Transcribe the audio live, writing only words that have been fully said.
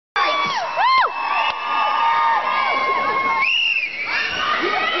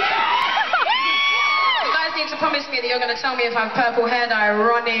promise me that you're going to tell me if I have purple hair dye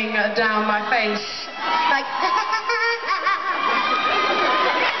running down my face. Like...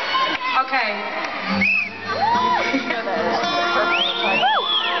 Okay.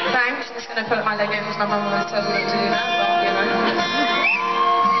 Thanks. I'm just going to put up my leggings. My mum always tells me not to do that, but, you know.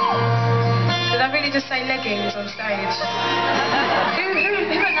 Did I really just say leggings on stage?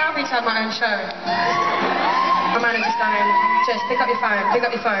 Who at Nowry's had my own show? My manager's going, Jess, pick up your phone, pick up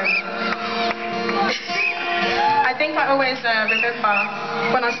your phone. I think I always remember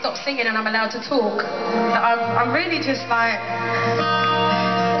when I stop singing and I'm allowed to talk, that I'm really just like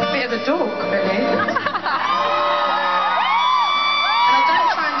a bit of a dork, really. And I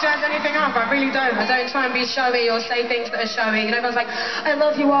don't try and jazz anything up, I really don't. I don't try and be showy or say things that are showy. You know, everyone's like, I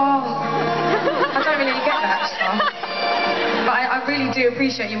love you all. I don't really get that stuff. But I really do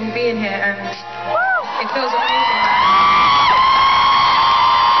appreciate you all being here, and it feels amazing.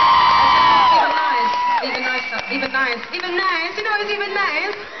 Even nice, you know what's even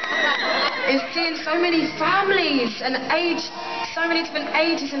nice? Is seeing so many families and so many different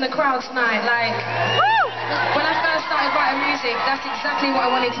ages in the crowd tonight. Like, when I first started writing music, that's exactly what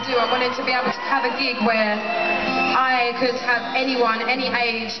I wanted to do. I wanted to be able to have a gig where I could have anyone, any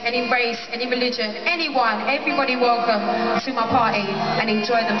age, any race, any religion, anyone, everybody welcome to my party and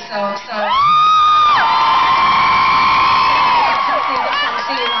enjoy themselves. So, exactly what I'm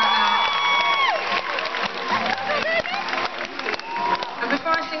seeing right now.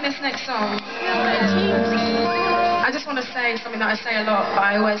 Before I sing this next song, I just want to say something that I say a lot, but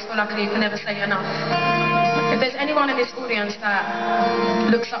I always feel like I can never say it enough. If there's anyone in this audience that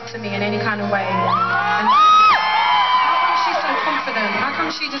looks up to me in any kind of way, and how come she's so confident? How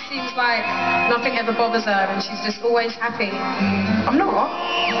come she just seems like nothing ever bothers her and she's just always happy? I'm not.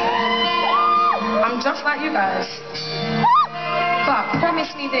 I'm just like you guys. But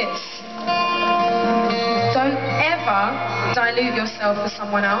promise me this. Don't ever dilute yourself for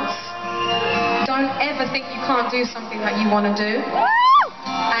someone else. Don't ever think you can't do something that you want to do.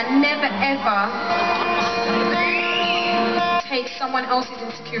 And never ever take someone else's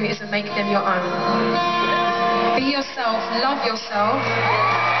insecurities and make them your own. Be yourself, love yourself,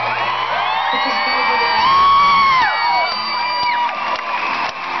 because nobody else.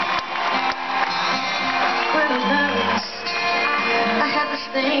 When I'm nervous, I have this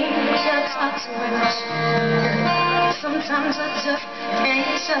thing that talks too much. Sometimes I just can't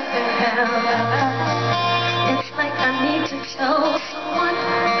shut the hell up. It's like I need to tell someone,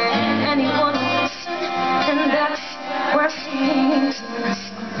 anyone will listen, and that's where I seem to mess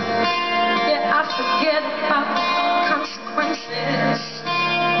up. Yeah, I forget about consequences.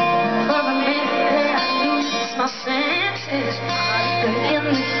 For a minute there I lose my senses, and in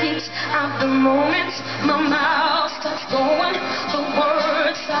the heat of the moment my mouth starts going, the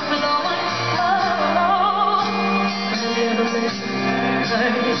words start flowing.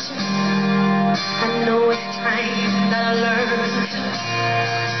 I know it's time that I learn.